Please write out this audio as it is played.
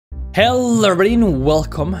Hello everybody and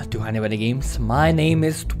welcome to Anybody Games. My name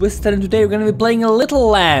is Twisted and today we're going to be playing Little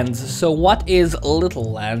Lands. So what is Little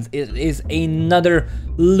Lands? It is another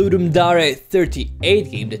Ludum Dare 38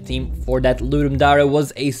 game. The theme for that Ludum Dare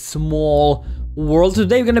was a small world.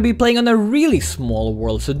 Today we're going to be playing on a really small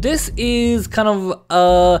world. So this is kind of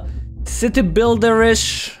a city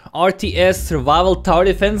builder-ish RTS survival tower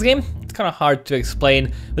defense game. It's kind of hard to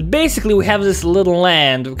explain, but basically we have this little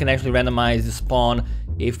land. We can actually randomize the spawn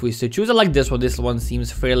if we so choose. I like this one. This one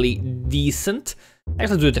seems fairly decent.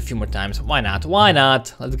 Actually, do it a few more times. Why not? Why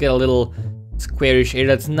not? Let's get a little squarish area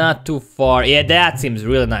that's not too far. Yeah, that seems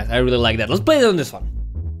really nice. I really like that. Let's play it on this one.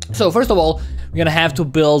 So first of all, we're gonna have to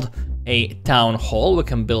build a town hall. We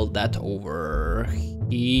can build that over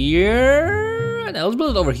here. Now let's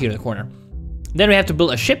build it over here in the corner. Then we have to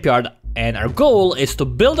build a shipyard, and our goal is to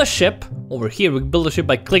build a ship over here. We build a ship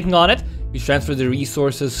by clicking on it. We transfer the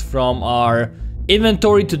resources from our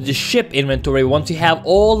inventory to the ship inventory. Once we have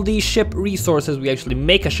all these ship resources, we actually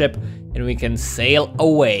make a ship and we can sail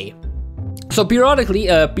away. So periodically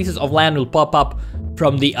pieces of land will pop up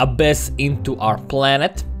from the abyss into our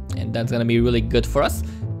planet, and that's gonna be really good for us.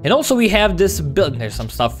 And also we have this build. There's some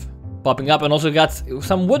stuff popping up, and also we got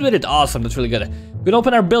some wood with it. Awesome, that's really good. We can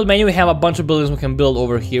open our build menu. We have a bunch of buildings we can build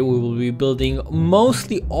over here. We will be building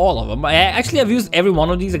mostly all of them. I've used every one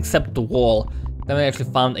of these except the wall. Then we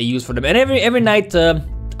actually found a use for them. And every night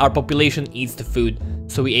our population eats the food.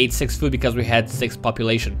 So we ate 6 food because we had 6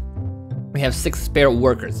 population. We have 6 spare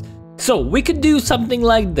workers. So we could do something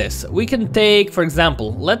like this. We can take, for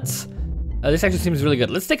example, let's this actually seems really good.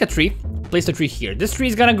 Let's take a tree, place the tree here. This tree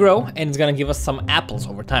is gonna grow and it's gonna give us some apples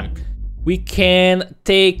over time. We can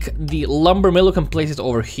take the lumber mill, we can place it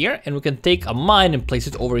over here, and we can take a mine and place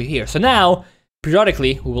it over here. So now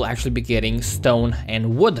periodically, we will actually be getting stone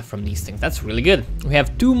and wood from these things. That's really good. We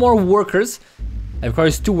have 2 more workers. It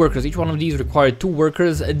requires 2 workers. Each one of these requires 2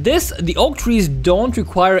 workers. The oak trees don't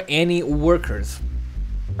require any workers.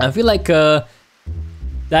 I feel like that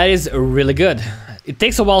is really good. It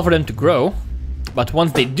takes a while for them to grow, but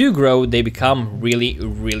once they do grow, they become really,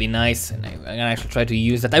 really nice. And I'm gonna actually try to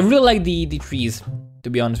use that. I really like the trees, to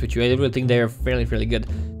be honest with you. I really think they're fairly good.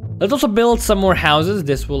 Let's also build some more houses.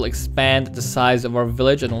 This will expand the size of our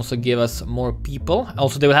village and also give us more people.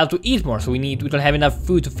 Also, they will have to eat more, so we don't have enough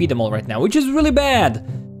food to feed them all right now, which is really bad.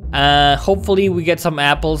 Hopefully we get some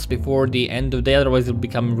apples before the end of the day, otherwise they'll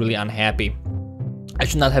become really unhappy. I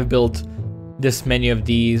should not have built this many of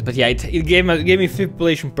these, but yeah, it gave me 5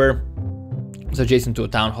 population per. It's adjacent to a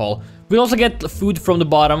town hall. We also get food from the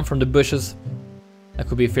bottom, from the bushes. That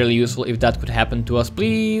could be fairly useful if that could happen to us,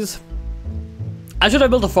 please. I should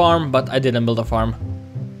have built a farm, but I didn't build a farm.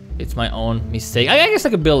 It's my own mistake. I guess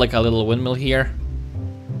I could build like a little windmill here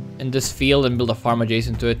in this field and build a farm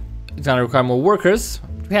adjacent to it. It's gonna require more workers.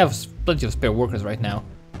 We have plenty of spare workers right now.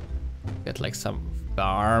 Get like some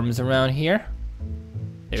farms around here.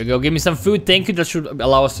 There we go. Give me some food. Thank you. That should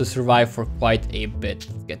allow us to survive for quite a bit.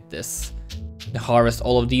 Let's get this. To harvest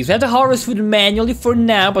all of these. We have to harvest food manually for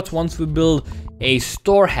now, but once we build a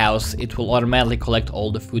storehouse, it will automatically collect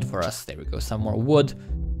all the food for us. There we go, some more wood.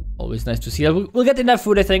 Always nice to see that. We'll get enough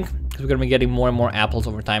food, I think, because we're gonna be getting more and more apples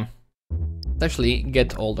over time. Let's actually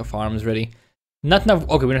get all the farms ready. Not enough.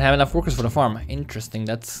 Okay, we don't have enough workers for the farm. Interesting.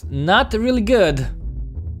 That's not really good.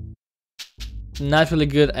 Not really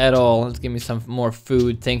good at all. Let's give me some more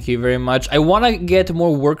food. Thank you very much. I want to get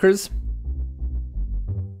more workers.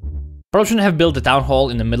 Probably shouldn't have built the town hall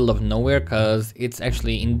in the middle of nowhere, because it's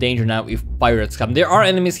actually in danger now if pirates come. There are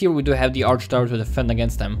enemies here. We do have the arch tower to defend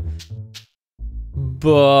against them.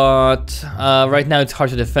 But right now it's hard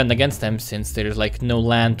to defend against them since there's like no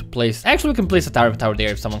land to place. Actually, we can place a tower there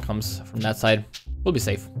if someone comes from that side. We'll be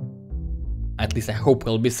safe. At least I hope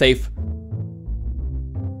we'll be safe.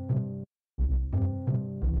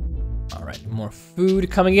 Alright, more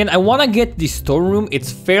food coming in. I want to get the storeroom.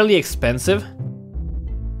 It's fairly expensive,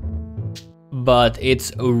 but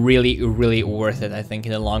it's really, really worth it, I think,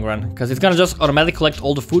 in the long run. Because it's gonna just automatically collect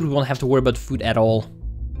all the food. We won't have to worry about food at all.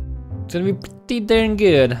 It's gonna be pretty darn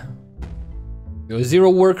good. We have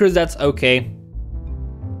 0 workers, that's okay.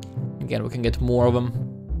 Again, we can get more of them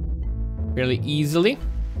fairly easily.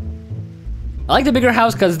 I like the bigger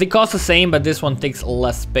house because they cost the same, but this one takes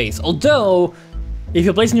less space. Although, if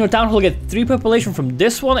you place in your town hall, you get 3 population from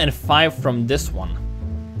this one and 5 from this one.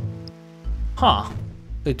 Huh.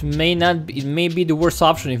 It may not be, it may be the worst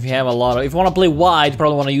option if you have a lot of, if you want to play wide, you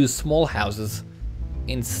probably want to use small houses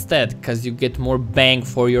instead, because you get more bang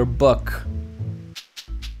for your buck.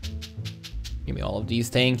 Give me all of these,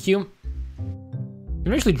 thank you.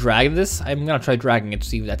 Can we actually drag this? I'm gonna try dragging it to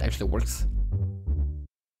see if that actually works.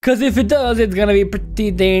 Cause if it does, it's gonna be pretty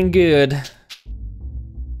dang good.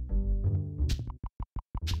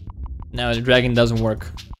 No, the dragon doesn't work.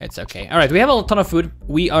 It's okay. Alright, we have a ton of food.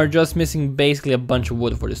 We are just missing basically a bunch of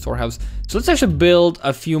wood for the storehouse. So let's actually build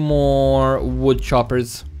a few more wood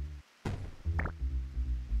choppers.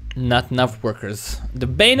 Not enough workers. The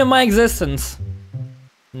bane of my existence.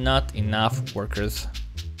 Not enough workers.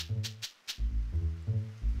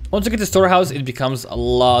 Once you get the storehouse, it becomes a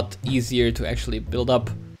lot easier to actually build up.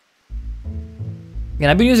 And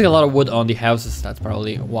I've been using a lot of wood on the houses. That's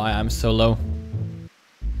probably why I'm so low.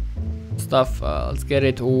 Stuff. Let's get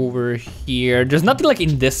it over here. There's nothing like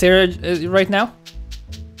in this area right now.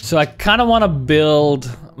 So I kind of want to build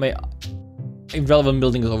my irrelevant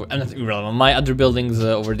buildings over. Not irrelevant. My other buildings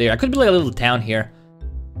over there. I could build like a little town here.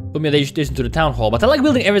 Put me addition to the town hall. But I like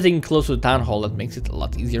building everything close to the town hall. That makes it a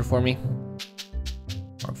lot easier for me.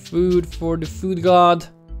 More food for the food god.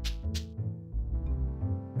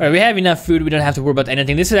 Alright, we have enough food. We don't have to worry about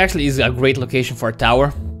anything. This actually is a great location for a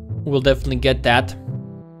tower. We'll definitely get that.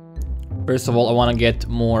 First of all, I want to get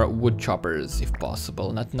more wood choppers if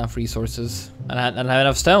possible. Not enough resources. And I don't have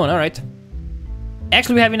enough stone. Alright.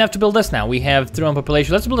 Actually, we have enough to build this now. We have 3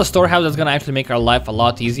 population. Let's build a storehouse that's going to actually make our life a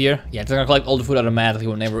lot easier. Yeah, it's going to collect all the food automatically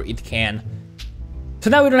whenever it can. So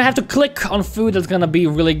now we don't have to click on food. That's going to be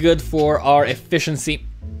really good for our efficiency.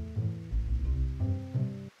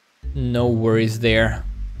 No worries there.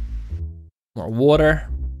 More water.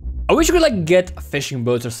 I wish we could like get fishing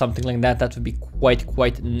boats or something like that. That would be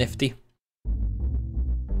quite nifty.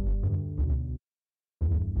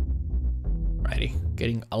 Righty,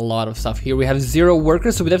 getting a lot of stuff here. We have 0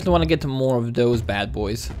 workers, so we definitely want to get more of those bad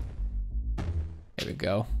boys. There we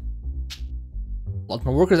go. A lot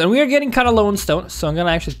more workers, and we are getting kind of low on stone, so I'm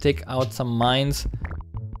gonna actually take out some mines.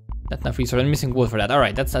 That's enough resource. I'm missing wood for that. All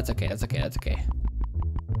right, that's okay. That's okay.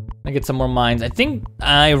 I get some more mines. I think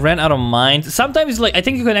I ran out of mines. Sometimes, like, I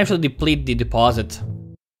think you can actually deplete the deposit.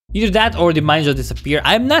 Either that or the mines just disappear.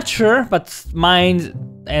 I'm not sure, but mines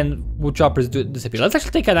and wood choppers do disappear. Let's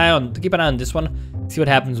actually keep an eye on this one. See what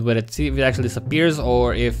happens with it. See if it actually disappears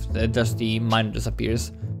or if just the mine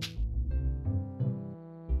disappears.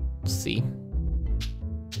 Let's see.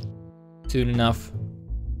 Soon enough.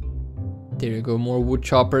 There you go. More wood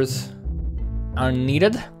choppers are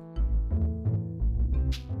needed.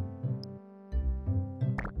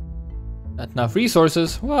 Not enough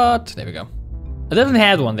resources. What? There we go. I definitely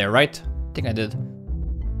had one there, right? I think I did.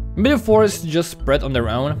 Maybe the forests just spread on their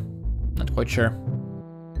own. Not quite sure.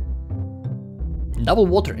 Double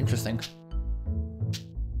water, interesting.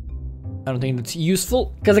 I don't think that's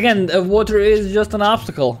useful. Because again, water is just an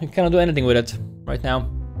obstacle. You cannot do anything with it right now.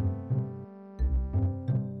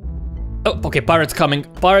 Oh, okay, pirates coming.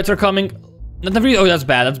 Pirates are coming. Not enough. Oh, that's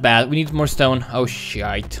bad. That's bad. We need more stone. Oh,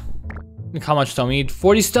 shite. Look how much stone we need.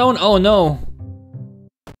 40 stone? Oh no.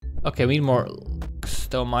 Okay, we need more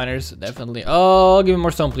stone miners, definitely. Oh, give me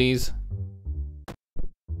more stone, please.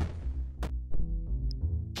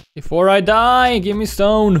 Before I die, give me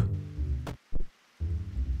stone.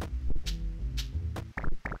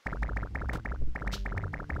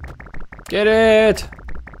 Get it.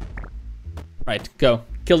 Right, go.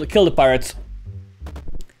 Kill the pirates.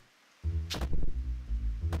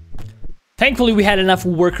 Thankfully, we had enough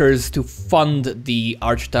workers to fund the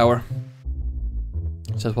arch tower.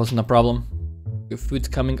 So that wasn't a problem. Your food's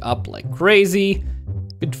coming up like crazy.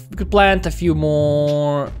 We could plant a few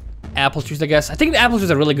more apple trees, I guess. I think the apple trees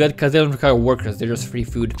are really good because they don't require workers. They're just free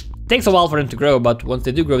food. Takes a while for them to grow, but once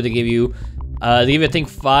they do grow, they give you, I think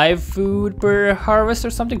 5 food per harvest or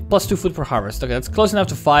something. Plus 2 food per harvest. Okay, that's close enough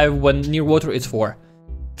to 5. When near water, it's 4.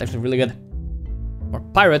 It's actually really good. More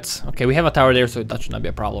pirates. Okay, we have a tower there, so that should not be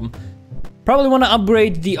a problem. Probably want to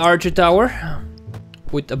upgrade the archer tower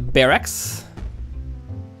with a barracks.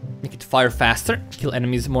 Make it fire faster, kill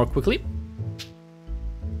enemies more quickly.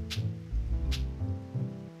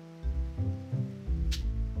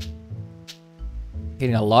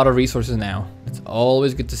 Getting a lot of resources now. It's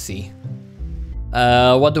always good to see.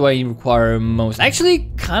 What do I require most? I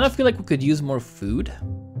actually kind of feel like we could use more food.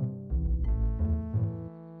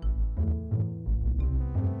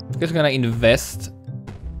 I guess I'm gonna invest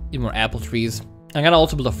in more apple trees. I'm gonna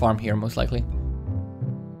also build a farm here, most likely.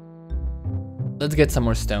 Let's get some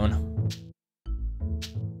more stone.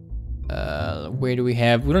 Where do we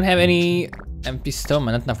have? We don't have any empty stone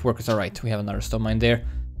mine. Not enough workers. Alright, we have another stone mine there.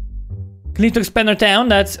 We need to expand our town.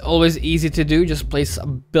 That's always easy to do. Just place a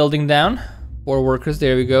building down. 4 workers.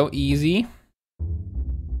 There we go. Easy.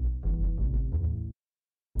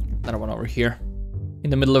 Another one over here. In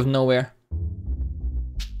the middle of nowhere.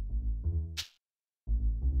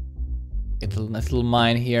 Get a nice little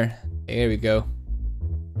mine here. There we go.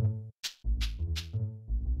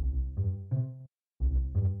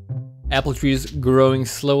 Apple trees growing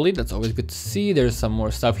slowly. That's always good to see. There's some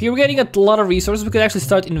more stuff here. We're getting a lot of resources. We could actually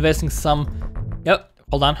start investing some. Yep.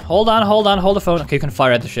 Hold on. Hold the phone. Okay, you can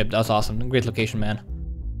fire at the ship. That's awesome. Great location, man.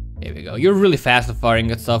 There we go. You're really fast at firing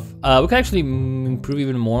good stuff. We can actually improve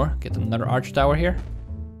even more. Get another archer tower here.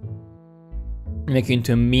 Make you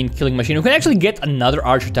into a mean killing machine. We can actually get another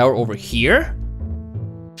archer tower over here.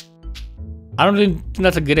 I don't really think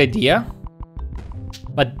that's a good idea.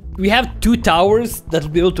 But we have 2 towers that will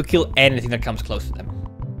be able to kill anything that comes close to them.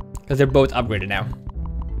 Because they're both upgraded now.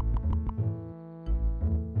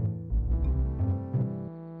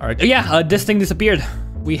 Alright, oh yeah, this thing disappeared.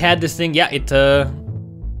 We had this thing, yeah,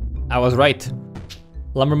 I was right.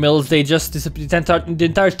 Lumber mills, they just disappear. The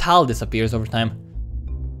entire tile disappears over time.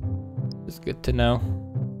 It's good to know.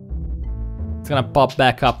 It's gonna pop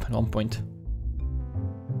back up at one point.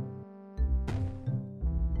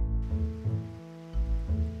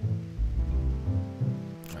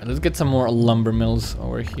 Alright, let's get some more lumber mills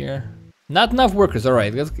over here. Not enough workers,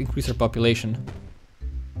 alright, let's increase our population.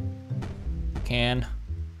 Can.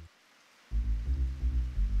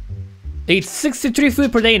 They eat 63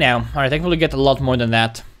 food per day now. Alright, I can really get a lot more than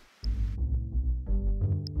that.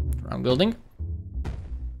 Wrong building.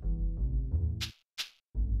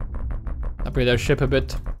 Upgrade our ship a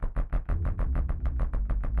bit.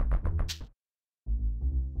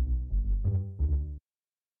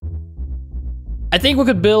 I think we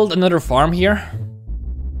could build another farm here.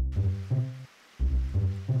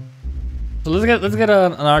 So let's get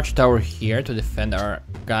an arch tower here to defend our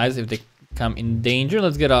guys if they come in danger.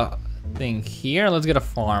 Let's get a thing here. Let's get a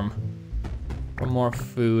farm for more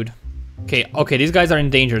food. Okay, these guys are in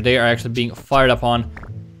danger. They are actually being fired upon.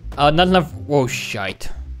 Not enough. Whoa, shite.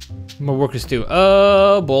 More workers too.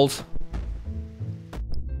 Balls.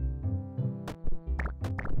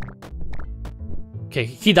 Okay,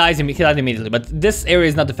 he died immediately, but this area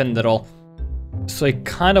is not defended at all. So I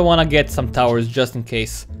kind of want to get some towers just in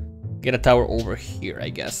case. Get a tower over here, I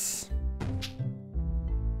guess.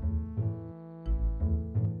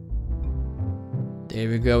 There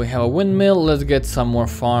we go, we have a windmill. Let's get some more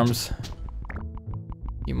farms.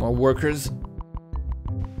 Need more workers.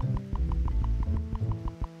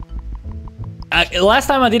 Last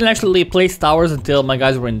time I didn't actually place towers until my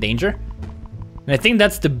guys were in danger. And I think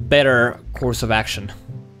that's the better course of action.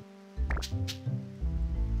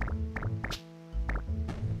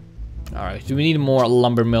 Alright, do we need more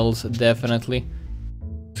lumber mills? Definitely.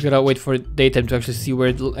 Just gotta wait for daytime to actually see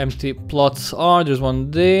where the empty plots are. There's one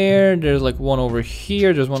there, there's like one over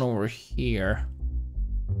here, there's one over here.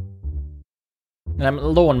 And I'm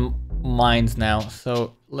low on mines now,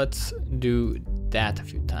 so let's do that a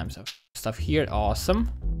few times. So stuff here, awesome.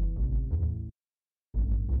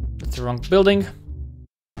 That's the wrong building.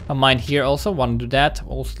 A mine here also, want to do that.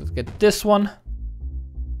 Also, let's get this one.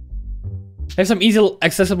 I have some easy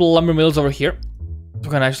accessible lumber mills over here. So we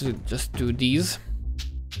can actually just do these.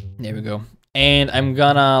 There we go. And I'm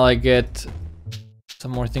gonna like get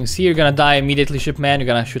some more things here. You're gonna die immediately, shipman. You're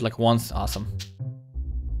gonna shoot like once. Awesome.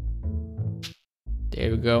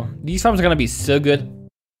 There we go. These farms are gonna be so good.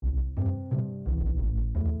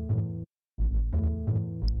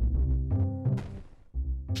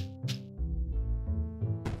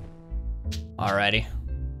 Alrighty.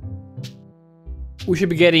 We should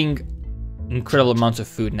be getting incredible amounts of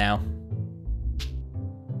food now.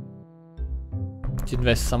 Let's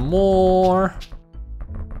invest some more.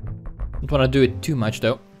 Don't want to do it too much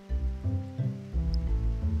though.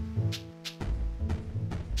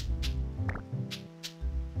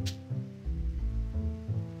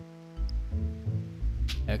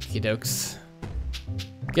 Okie dokes.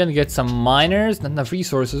 Gonna get some miners, not enough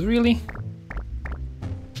resources really.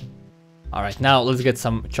 Alright, now let's get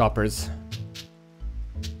some choppers.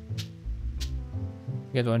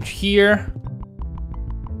 Get one here.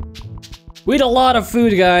 We had a lot of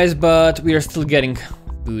food, guys, but we are still getting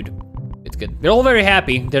food. It's good. They're all very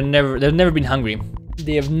happy. They've never been hungry.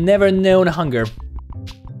 They have never known hunger.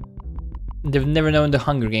 They've never known the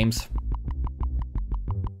Hunger Games.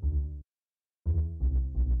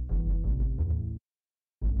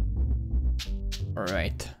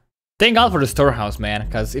 Alright. Thank God for the storehouse, man,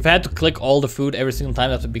 because if I had to click all the food every single time,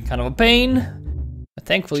 that would be kind of a pain. But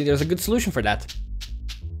thankfully, there's a good solution for that.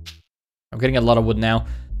 I'm getting a lot of wood now.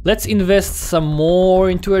 Let's invest some more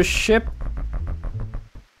into a ship.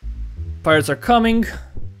 Pirates are coming.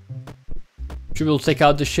 Should be able to take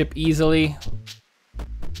out the ship easily.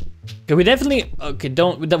 Okay, we definitely we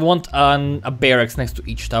don't want a barracks next to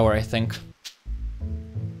each tower, I think,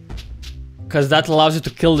 because that allows you to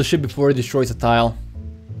kill the ship before it destroys a tile.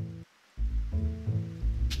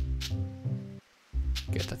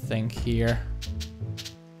 Get a thing here.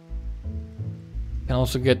 Can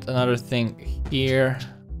also get another thing here.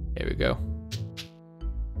 There we go.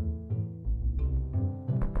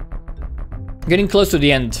 Getting close to the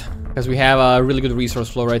end, because we have a really good resource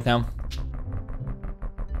flow right now.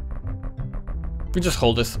 We just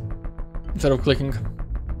hold this instead of clicking.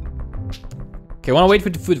 Okay, I want to wait for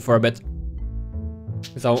the food for a bit,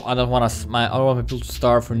 because I don't want people to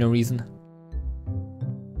starve for no reason.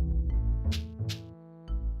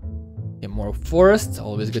 Get more forests,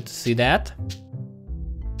 always good to see that.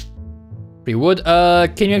 Free wood.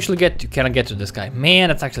 Can you actually get? You cannot get to this guy. Man,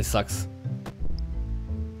 that actually sucks.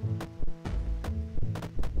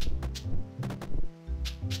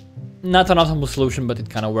 Not an optimal solution, but it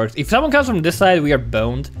kind of works. If someone comes from this side, we are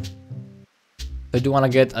boned. I do want to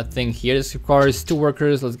get a thing here. This requires 2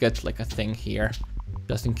 workers. Let's get like a thing here,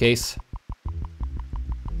 just in case.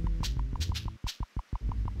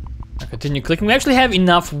 I continue clicking. We actually have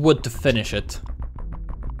enough wood to finish it.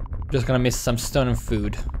 Just gonna miss some stone and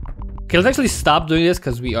food. Okay, let's actually stop doing this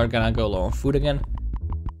because we are gonna go low on food again.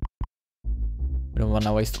 We don't want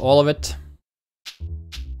to waste all of it.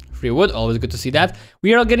 Free wood, always good to see that.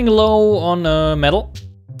 We are getting low on metal,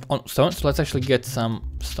 on stone, so let's actually get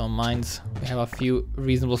some stone mines. We have a few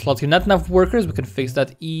reasonable slots here. Not enough workers, we can fix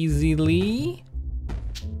that easily.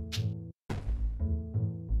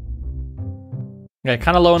 Okay,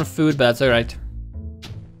 kind of low on food, but that's alright.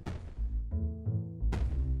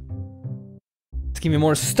 Let's give me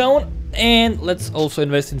more stone, and let's also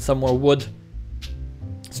invest in some more wood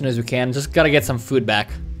as soon as we can. Just gotta get some food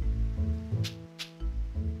back.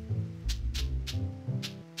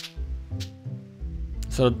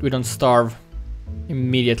 So that we don't starve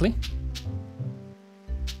immediately.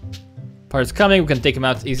 Pirate's coming, we can take him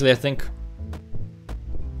out easily, I think.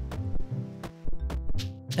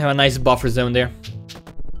 Have a nice buffer zone there.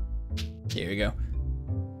 There we go.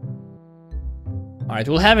 Alright,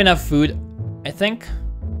 we'll have enough food, I think.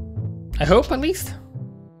 I hope, at least.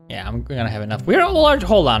 Yeah, we're gonna have enough. We're all large.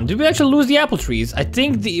 Hold on, did we actually lose the apple trees? I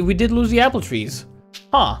think we did lose the apple trees.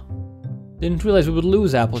 Huh. Didn't realize we would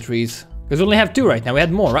lose apple trees. Because we only have 2 right now, we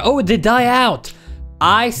had more, right? Oh, they die out!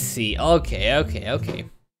 I see, okay.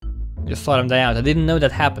 Just saw them die out, I didn't know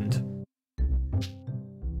that happened.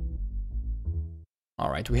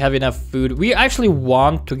 Alright, we have enough food. We actually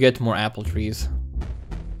want to get more apple trees.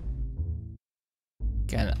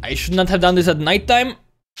 Again, I should not have done this at nighttime.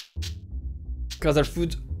 Because our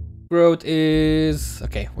food growth is...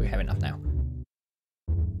 Okay, we have enough now.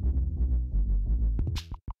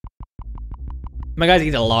 My guys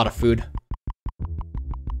eat a lot of food.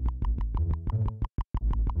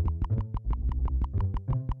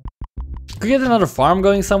 Could get another farm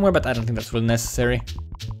going somewhere, but I don't think that's really necessary.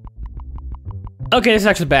 Okay, this is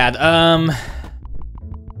actually bad.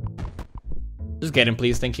 Just get him,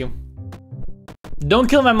 please, thank you. Don't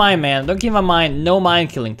kill my mine, man. Don't kill my mine. No mine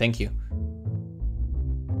killing, thank you.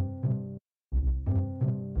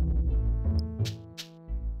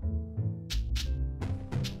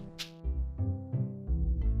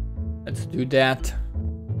 Let's do that.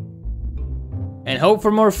 And hope for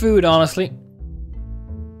more food, honestly.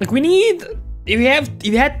 Like, we need... If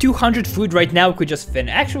we had 200 food right now, we could just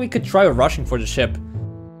finish. Actually, we could try rushing for the ship.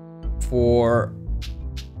 For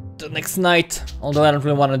the next night. Although I don't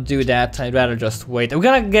really want to do that. I'd rather just wait. We're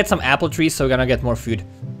gonna get some apple trees, so we're gonna get more food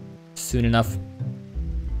soon enough.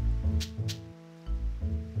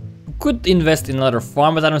 We could invest in another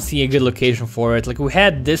farm, but I don't see a good location for it. Like, we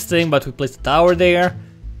had this thing, but we placed a tower there.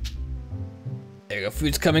 There you go,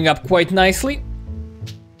 food's coming up quite nicely.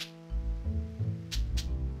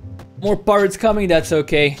 More pirates coming, that's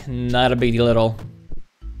okay. Not a big deal at all.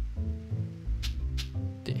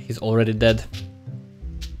 He's already dead.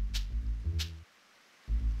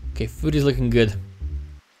 Okay, food is looking good.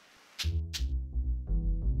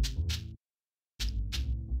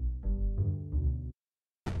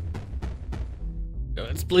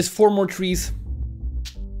 Let's place 4 more trees.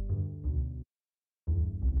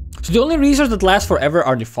 So the only resource that lasts forever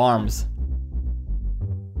are the farms.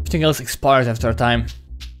 Everything else expires after a time.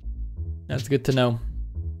 That's good to know.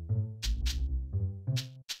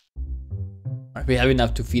 Alright, we have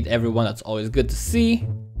enough to feed everyone, that's always good to see.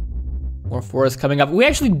 More forests coming up. We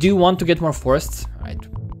actually do want to get more forests. Alright,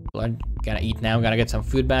 we're gonna eat now, gotta get some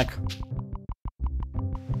food back.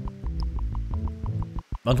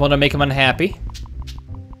 Don't want to make him unhappy.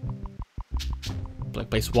 Like,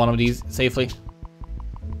 place 1 of these safely.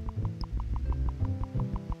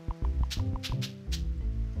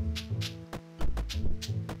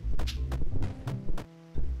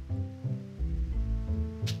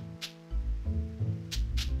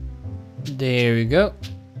 There we go.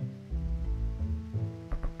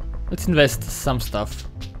 Let's invest some stuff.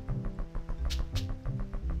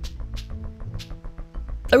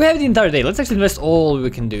 Like, we have the entire day. Let's actually invest all we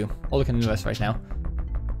can do. All we can invest right now.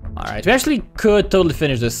 Alright, we actually could totally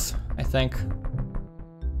finish this, I think.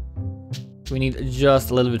 We need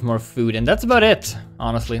just a little bit more food, and that's about it,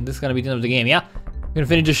 honestly. This is gonna be the end of the game, yeah? We're gonna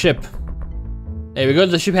finish the ship. There we go,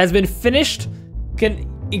 the ship has been finished. We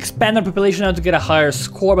can expand our population now to get a higher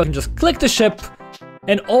score, but we can just click the ship,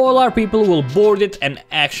 and all our people will board it and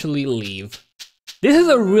actually leave. This is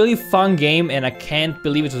a really fun game, and I can't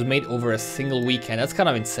believe it was made over a single weekend. That's kind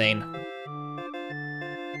of insane.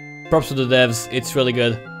 Props to the devs, it's really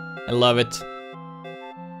good. I love it.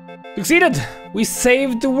 Succeeded! We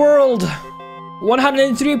saved the world!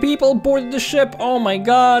 103 people boarded the ship, oh my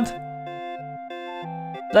god!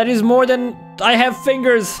 That is more than I have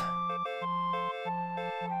fingers!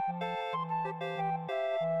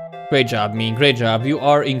 Great job, me, great job. You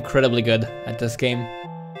are incredibly good at this game.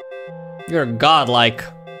 You're godlike.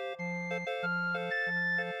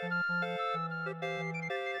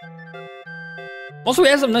 Also, we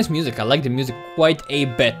have some nice music. I like the music quite a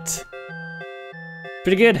bit.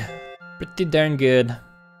 Pretty good. Pretty darn good.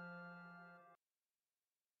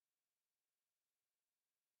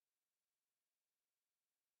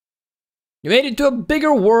 You made it to a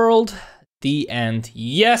bigger world. The end.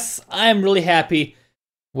 Yes, I'm really happy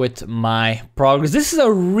with my progress. This is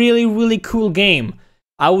a really cool game.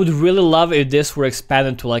 I would really love if this were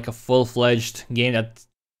expanded to like a full-fledged game that's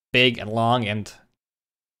big and long and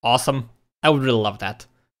awesome. I would really love that.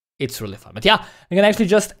 It's really fun. But yeah, I'm gonna actually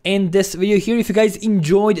just end this video here. If you guys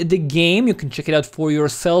enjoyed the game, you can check it out for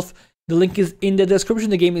yourself. The link is in the description.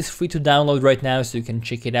 The game is free to download right now, so you can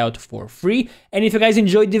check it out for free. And if you guys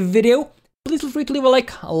enjoyed the video, please feel free to leave a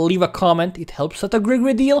like, leave a comment. It helps out a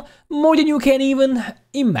great deal, more than you can even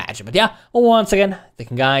imagine. But yeah, once again, thank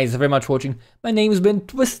you guys very much for watching. My name has been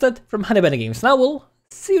Twisted from Honey Bunny Games, and I will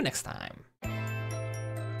see you next time.